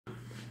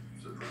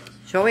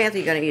Show me after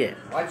you're gonna eat it.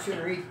 I'd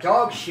sooner eat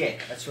dog shit.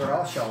 That's what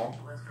I'll show him.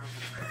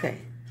 Okay.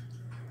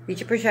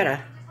 Eat your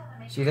bruschetta.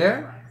 See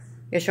there?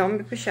 Yeah, show him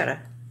the bruschetta.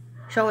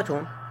 Show it to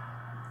him.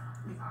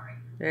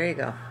 There you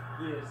go.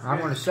 I'm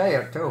going to say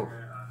it too.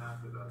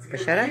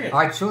 Bruschetta?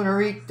 I'd sooner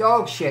eat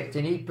dog shit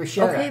than eat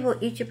bruschetta. Okay, well,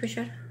 eat your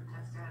bruschetta.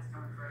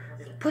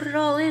 Put it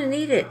all in and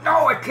eat it.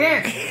 No, I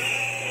can't. I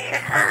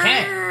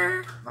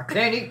can't. I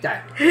can't eat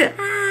that. You have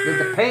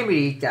to pay me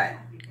to eat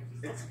that.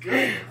 It's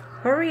good.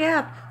 Hurry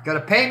up. Got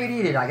to pay me to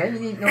eat it. I can't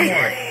eat no more.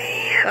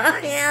 Oh,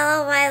 yeah, a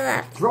little bite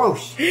left.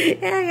 Gross. Yeah,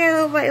 I got a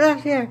little bite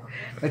left here.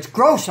 It's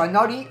gross. I'm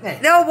not eating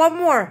it. No, one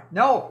more.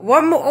 No.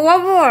 One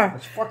more.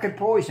 It's fucking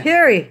poison.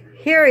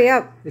 Hurry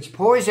up. It's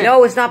poison.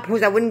 No, it's not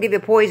poison. I wouldn't give you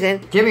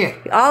poison. Give me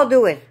it. I'll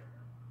do it.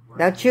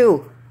 Now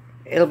chew.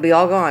 It'll be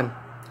all gone.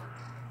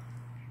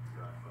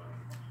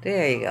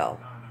 There you go.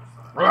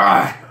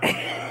 I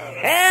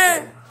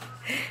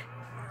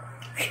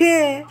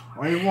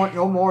don't want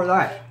no more of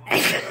that.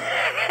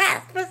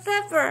 For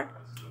supper.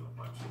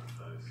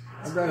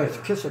 I'm gonna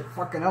kiss a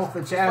fucking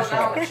elephant's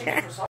asshole.